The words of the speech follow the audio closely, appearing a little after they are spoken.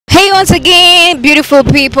Hey, once again, beautiful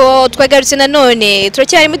people. Twagarutse nanone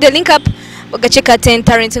turacyari mu the link up bagace ka 10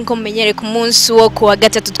 talents nko mumenyere ku munsi wo kuwa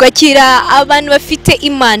gatatu twakira abantu bafite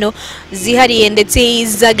impano zihariye ndetse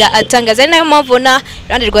izaga atangaza nayo mpamvu na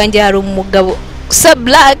iruhande rwanjye hari umugabo usa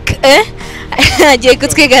black agiye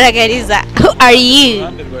kutwigaragariza. Who are you?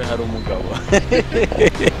 Iruhande rwawe hari umugabo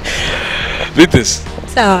bitese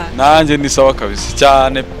sawa nanjye ni sawa kabisa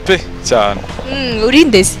cyane pe cyane.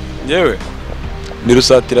 Urindese yewe ni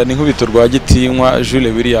rusatira ni nkubito rwa gitinywa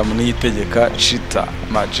Julius William niyitegeka Chita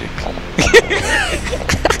magic.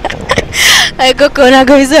 Ariko ko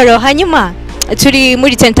ntago bizoro. Hanyuma turi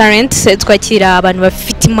muri 10 talents twakira abantu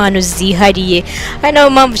bafite impano zihariye. Ari nayo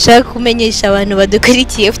mpamvu ushaka kumenyesha abantu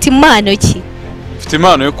badukurikiye ufite impano ki? Ufite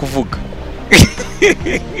impano yo kuvuga.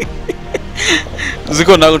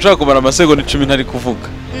 Ziko ntago nshaka kumara amasegonda 10 ntari kuvuga.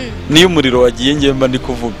 Niyo umuriro wagiye ngemba ndi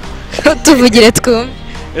kuvuga. Tuvugire twumve.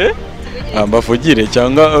 Ambavugire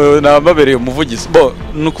cyangwa nababereye umuvugizi. Bo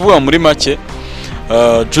nukuvuga muri make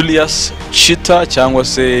Julius Chita cyangwa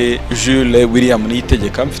se Julius William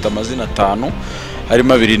niyitegeka mfite amazina 5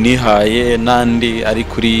 harimo 2 nihaye nandi ari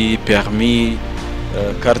kuri permis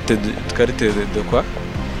carte de quoi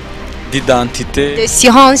d'identité,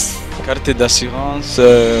 d'assurance, carte d'assurance,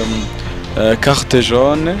 carte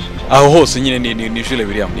jaune aho hose nyine ni Julius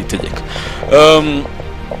William niyitegeka.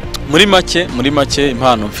 Muri make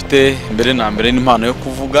impano mfite mbere na mbere ni impano yo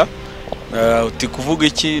kuvuga. Uti kuvuga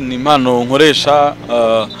iki ni impano nkoresha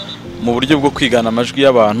mu buryo bwo kwigana amajwi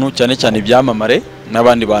y'abantu cyane cyane ibyamamare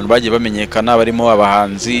n'abandi bantu bagiye bamenyekana barimo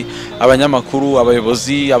abahanzi, abanyamakuru,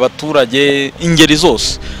 abayobozi, abaturage, ingeri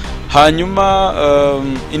zose. Hanyuma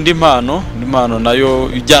indi impano nayo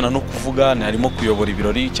ijyana no kuvuga ni harimo kuyobora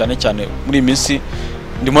ibirori cyane cyane muri iyi minsi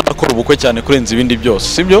ndimo nakora ubukwe cyane kurenza ibindi byose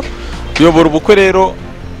sibyo. Kuyobora ubukwe rero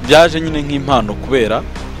byaje nyine nk'impano kubera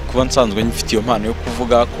kuba nsanzwe nyifite iyo mpano yo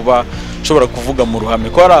kuvuga, kuba nshobora kuvuga mu ruhame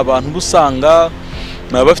ko hari abantu usanga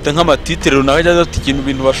bafite nk'amatitire runaka cyangwa afite ikintu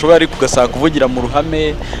bintu bashobora ari kugasaka kuvugira mu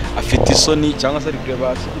ruhame, afite isoni cyangwa se ari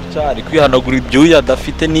kureba gutya ari kwihanagura ibyuya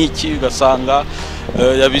adafite n'iki ugasanga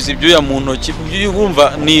yabize ibyuya mu ntoki.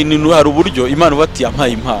 Urumva ni hari uburyo Imana bati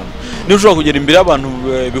yampaye impano. Ni ushobora kugera imbere y'abantu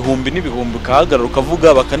ibihumbi n'ibihumbi kahagarara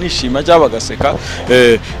ukavuga bakanishima cyangwa bagaseka.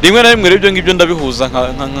 Rimwe na rimwe rero ibyo ngibyo ndabihuza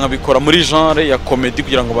nkabikora muri genre ya comedy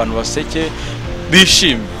kugira ngo abantu baseke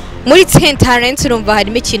bishime. Muri 10 talents urumva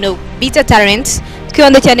harimo ikintu bita talents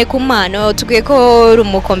twibanda cyane ku mpano. Tugiye ko uri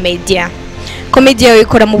umukomedian. Comedy yawe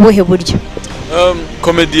ikora mu buhe buryo?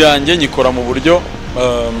 Comedy yanjye nyikora mu buryo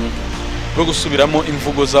bwo gusubiramo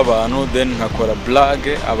imvugo z'abantu then nkakora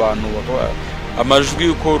blague abantu amajwi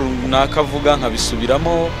uko runaka avuga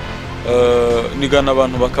nkabisubiramo. Nigana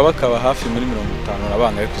abantu bakaba hafi muri 50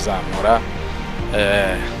 nabangaye kuzamura.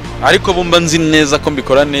 Ariko bumba nzi neza ko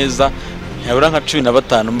mbikora neza yabura nka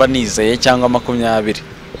 15 mba nizeye cyangwa 20.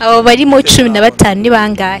 Abo bari mu 15 ni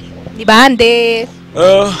bangahe? Ni bande?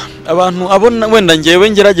 Abantu abona wenda ngewe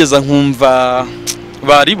ngerageza nkumva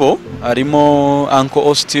baribo harimo Uncle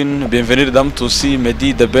Austin, Bienvenue Dame Tusi,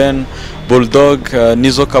 Medi The Ben, Bulldog,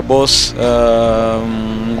 Nizo Kabos,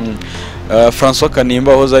 François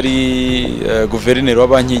Kanimba hoza ari guverineri wa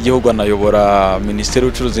banki y'igihugu anayobora Ministeri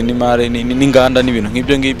y'Ubucuruzi n'Imari n'Inganda n'ibintu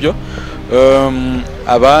nk'ibyo ngibyo.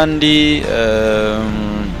 Abandi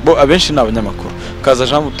bo abenshi n'abanyamakuru. Kaza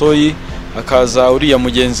Jean Butoyi, akaza uriya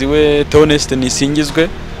mugenzi we Theoneste Nisingizwe,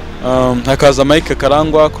 hakaza Mike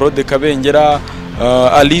Karangwa, Claude Kabengera,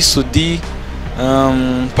 Ali Sudi,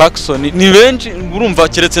 Paxson. Ni benshi urumva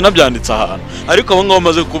keretse nabyanditse ahantu ariko abo ngabo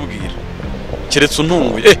bamaze kubwira keretse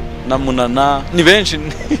untunguye na Munana ni benshi.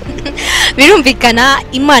 Birumvikana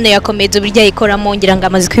Imana ya comedy burya ikoramo ngira ngo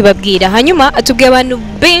amaze kwibabwira. Hanyuma atubwiye abantu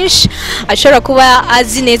benshi ashobora kuba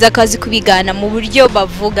azi neza akazi kubigana mu buryo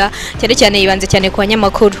bavuga cyane cyane yibanze cyane ku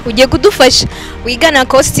banyamakuru. Ugiye kudufasha wigana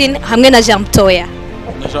Austin hamwe na Jean Mutoya.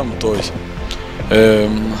 Na Jean Mutoya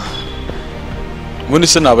ubundi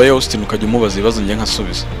se nabaye Austin ukajya umubaza ibibazo ngiye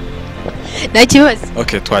nkasubiza nta kibazo.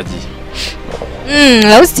 Okay twagiye.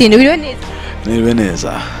 Austin uriwe neza? Niriwe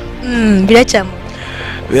neza.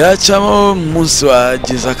 Biracamo munsi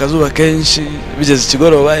wagize akazuba kenshi bigeze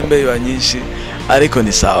ikigoroba imbeho iba nyinshi ariko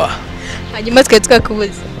ni sawa. Hanyuma twe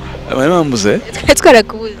twakubuze. Abana mbuze? Twe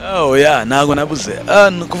twarakubuze. Oh ya ntago nabuze.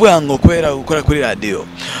 Kuvuga ngo kwera gukora kuri radio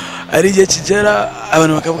ari igihe kigera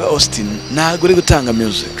abantu bakavuga Austin ntago uri gutanga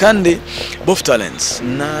music kandi both talents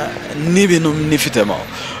n'ibintu nifitemo.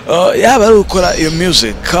 Yaba ari gukora iyo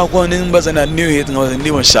music kako nimbaza na new hit ngo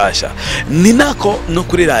ndi mushasha ni nako no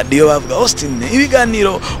kuri radio bavuga Austin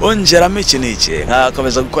ibiganiro ongeramo iki n'iki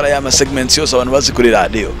nkakomeza gukora ya ma segments yose abantu bazi kuri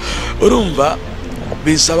radio. Urumva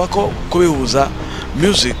bisaba ko kubihuza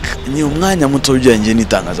music ni umwanya muto ujyanye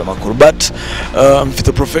n'itangazamakuru but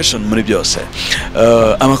mfite profession muri byose.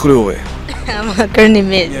 Amakuru wowe? Amakuru ni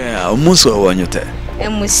meza. Umunsi wabonye ute?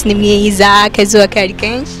 Umunsi ni mwiza, akazuba kari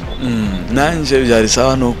kenshi. Nanje byari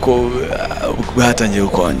sawa nuko bwatangiye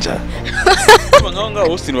gukonja. Ngaho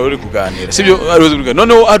Austin wari kuganira sibyo ari uzi kuganira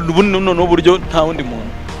noneho uburyo nta wundi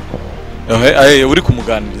muntu uri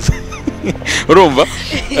kumuganiriza urumva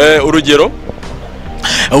urugero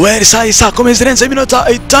Where saa kumi zirenze iminota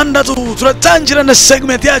 6 turatangira na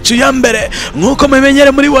segment yacu ya mbere nkuko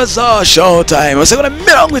mumenyere muri Waza Showtime masegonda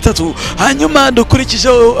 30 hanyuma dukurikije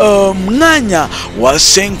mwanya wa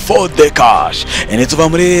Sing for the Cash tuva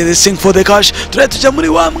muri the Sing for the Cash tuja muri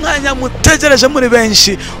wa mwanya mutegereje muri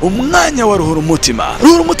benshi umwanya wa ruhura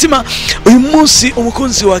umutima uyu munsi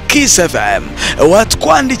umukunzi wa Kiss FM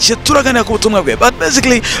watwandikiye turaganira ku butumwa bwe but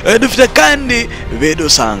basically dufite kandi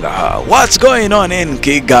bidusanga what's going on in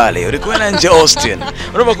Kigali uri kubona nje Austin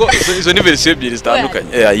urumva ko izo ni version ebyiri zitandukanye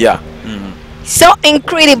yeah so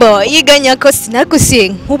incredible Yigana Austin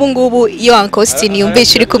akusing ubu ngubu iyo Austin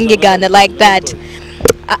yumvisha uri kumwigana like that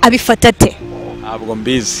abifatate ntabwo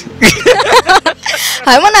mbizi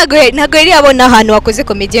harimo ntago yari abona ahantu wakoze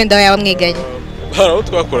comedian ndawe yabamwiganye haraho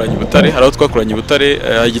twakoranye Butare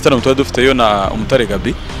igitaramo tuba dufite yo na Umutare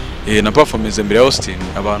Gabi na performance mbere ya Austin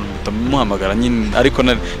abantu batamuhamagara nyine ariko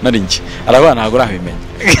nari nge arabana ntago rabimenye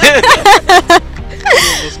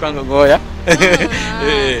uskanga goya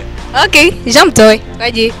okay jamtoy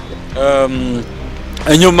baji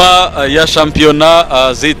nyuma ya shampiyona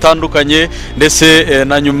zitandukanye ndetse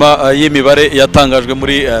na nyuma y'imibare yatangajwe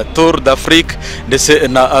muri Tour d'Afrique ndetse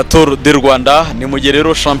na Tour du Rwanda ni mu gihe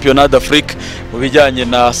rero shampiyona d'Afrique mu bijyanye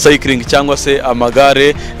na cycling cyangwa se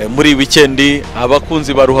amagare muri weekend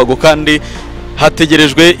abakunzi baruhago kandi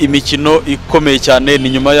hategerejwe imikino ikomeye cyane ni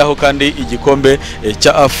nyuma yaho kandi igikombe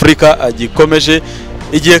cya Afrika gikomeje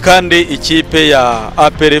igihe kandi ikipe ya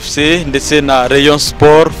APRFC ndetse na Rayon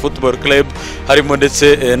Sport Football Club harimo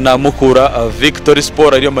ndetse na Mukura Victory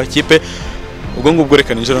Sport ariyo makipe ubwo ngubwo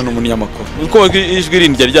reka ninjira no munyamakuru uko ijwi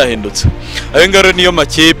rindya ryahindutse ayo ngaro niyo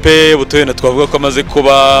makipe butoyena twavuga ko amaze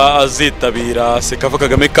kuba azitabira Sekafa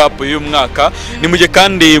Kagame Cup uyu mwaka ni muje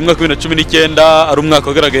kandi umwaka wa 2019 ari umwaka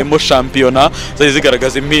wagaragayemo shampiyona zaje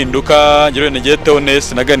zigaragaza impinduka ngiro ngiye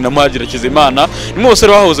Teones nagani na Muhagira Kizimana nimwe bose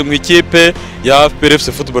bahoze mu ikipe ya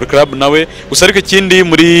PRFC Football Club nawe gusa ariko ikindi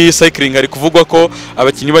muri cycling ari kuvugwa ko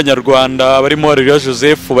abakinyi b'Abanyarwanda barimo Areruya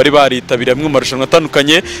Joseph bari baritabira mu marushanwa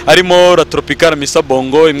atandukanye arimo La Tropicale Misa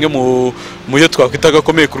Bongo imwe mu yo twakwita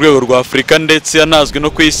gakomeye ku rwego rwa Afrika ndetse yanazwe no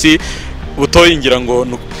ku isi butoyingira ngo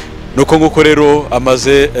nuko nguko rero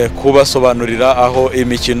amaze kubasobanurira aho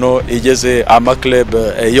imikino igeze ama club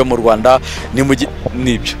yo mu Rwanda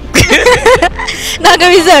nibyo ntago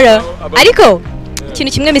bizoro ariko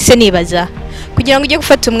ikintu kimwe mise nibaza kugira ngo ujye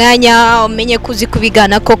gufata umwanya umenye kuzi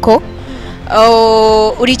kubigana koko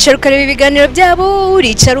uricara ukareba ibiganiro byabo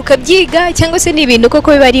uricara ukabyiga cyangwa se n'ibintu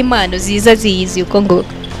koko biba ari impano ziza ziyizi uko ngo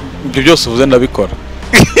ibyo byose uvuze ndabikora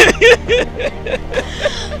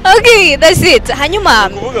okay that's it hanyuma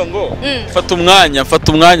kuvuga ngo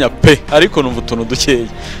fata umwanya pe ariko numva utuntu dukeye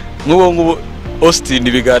nk'ubu Austin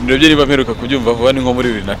ibiganiro bye niba mperuka kubyumva vuba ni nko muri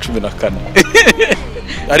 2014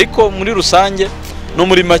 ariko muri rusange no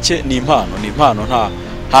muri make ni impano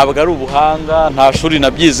ntabwo ari ubuhanga nta shuri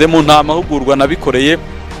nabyizemo nta mahugurwa nabikoreye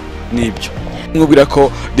nibyo nkubwira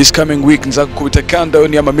ko this coming week nza gukubita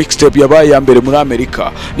countdown ya mixtape yabaye ya mbere muri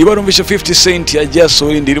Amerika niba rumvishe 50 Cent yagiye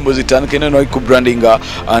asohora indirimbo zitandukanye no ku brandinga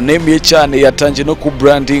name ye cyane yatangiye no ku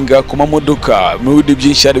brandinga ku mamodoka mu bindi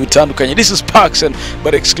byinshi ari bitandukanye this is Parkson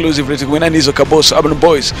but exclusively to win anizo kaboss Urban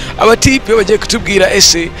Boys abatipe bagiye kutubwira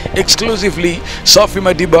exclusively Safi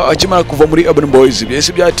Madiba akimara kuva muri Urban Boys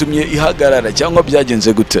byese byatumye ihagarara cyangwa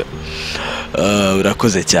byagenze gute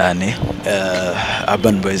urakoze cyane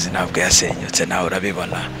Urban Boys ntabwo yasenyutse nawe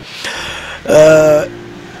urabibona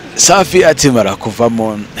Safi atimara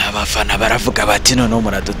kuvamo abafana baravuga bati none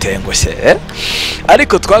muradutengushye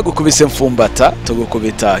ariko twagukubise mfumbata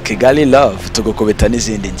tugukubita Kigali Love tugukubita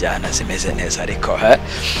n'izindi njyana zimeze neza ariko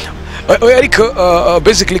ariko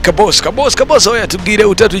basically kabos oya tubwire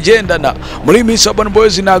utatugendana muri Miss Urban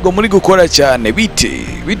Boys nago muri gukora cyane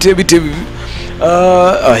bite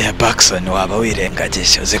oya Baxon waba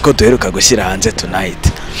wirengagije uze ko duheruka gushyira hanze tonight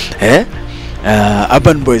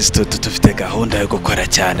Urban Boys tufite gahunda yo gukora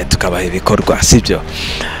cyane tukabaha ibikorwa sibyo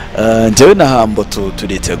njyewe na Hambo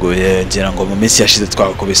turiteguye ngira ngo mu minsi yashize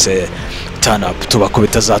twakubise turn up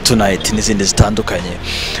tubakubita za tonight n'izindi zitandukanye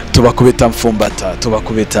tubakubita mfumbata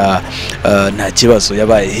tubakubita nta kibazo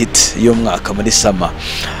yabaye hit y'umwaka muri summer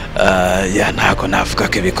ya ntago navuga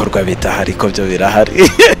ko ibikorwa bitahari ko byo birahari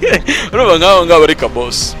urumva ngaho ngabo ariko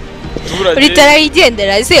boss uritara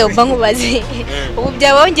yigendera ese umva nkubaze ubu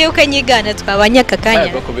byabongeye ukanyigana twabanye aka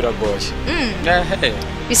kanya ko biragoye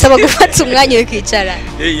bisaba gufata umwanya ukicara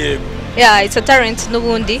yeah it's a talent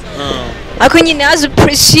n'ubundi ako nyine as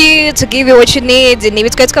appreciate to give you what you need ni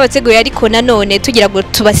bitwe twabateguye ariko nanone tugira ngo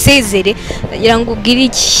tubasezere kugira ngo ugire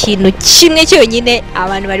ikintu kimwe cyonyine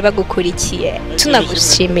abantu bari bagukurikiye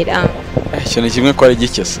tunagushimira ikintu kimwe ko ari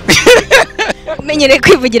gikese umenyere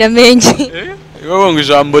kwivugira menshi ngo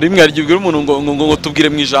ijambo rimwe arigibwira umuntu ngo tubwire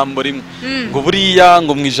mu ijambo rimwe ngo buriya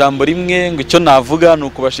ngo mu ijambo rimwe ngo icyo navuga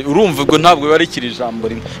nuko urumva ngo ntabwo bari kiri ijambo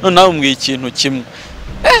rimwe none nawe mbwiye ikintu kimwe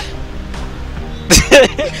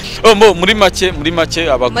muri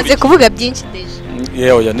make abaguri maze kuvuga byinshi deje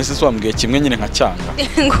yewe nese so wambwiye kimwe nyine nka cyanga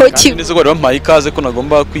ngo kimwe nese ko bampaye ikaze ko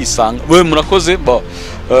nagomba kwisanga we murakoze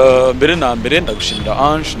mbere na mbere ndagushimira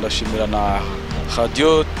Ange ndashimira na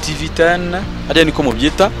Radio TV10 hariya niko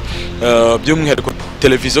mubyita by'umwihariko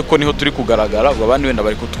televiziyo ko niho turi kugaragara ubwo abandi wenda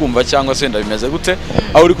bari kutwumva cyangwa se ndabimeze gute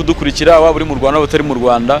aho uri kudukurikira waba uri mu Rwanda batari mu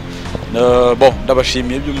Rwanda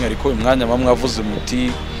ndabashimiye by'umwihariko umwanya mwavuze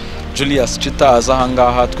muti Julius Chita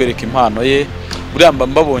azahangaha twereka impano ye buramba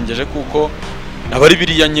mbabongeje kuko abari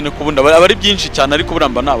biriya nyine kubunda abari byinshi cyane ariko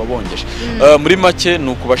buramba nababongeje muri make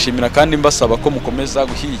nukubashimira kandi mbasaba ko mukomeza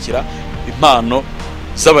gushyigikira impano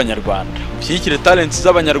z'abanyarwanda mushyigikire talents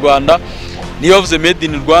z'abanyarwanda niyo bavuze made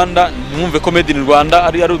in Rwanda mwumve ko made in Rwanda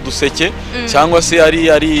ari uduseke cyangwa se ari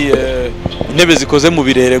intebe zikoze mu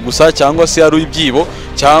birere gusa cyangwa se ari ibyibo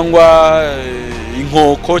cyangwa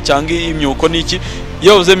inkoko cyangwa imyuko niki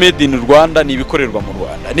iyo bavuze made in Rwanda ni ibikorerwa mu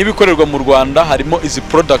Rwanda nibikorerwa mu Rwanda harimo izi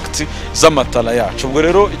products z'amatara yacu ubwo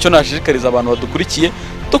rero icyo nashishikariza abantu badukurikiye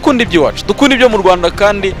dukunda iby'iwacu dukunda ibyo mu Rwanda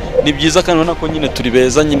kandi ni byiza kandi nako nyine turi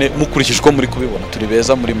beza nyine mukurikije uko muri kubibona turi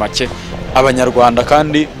beza muri make abanyarwanda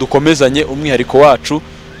kandi dukomezanye umwihariko wacu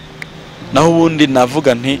naho ubundi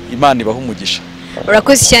navuga nti Imana ibaha umugisha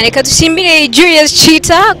urakoze cyane kadushimire Julius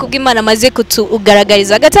Chita kubw'Imana amaze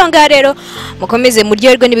kutugaragariza gatanga rero mukomeze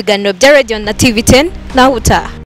muryoherwe n'ibiganiro bya radio na TV10 naho utaha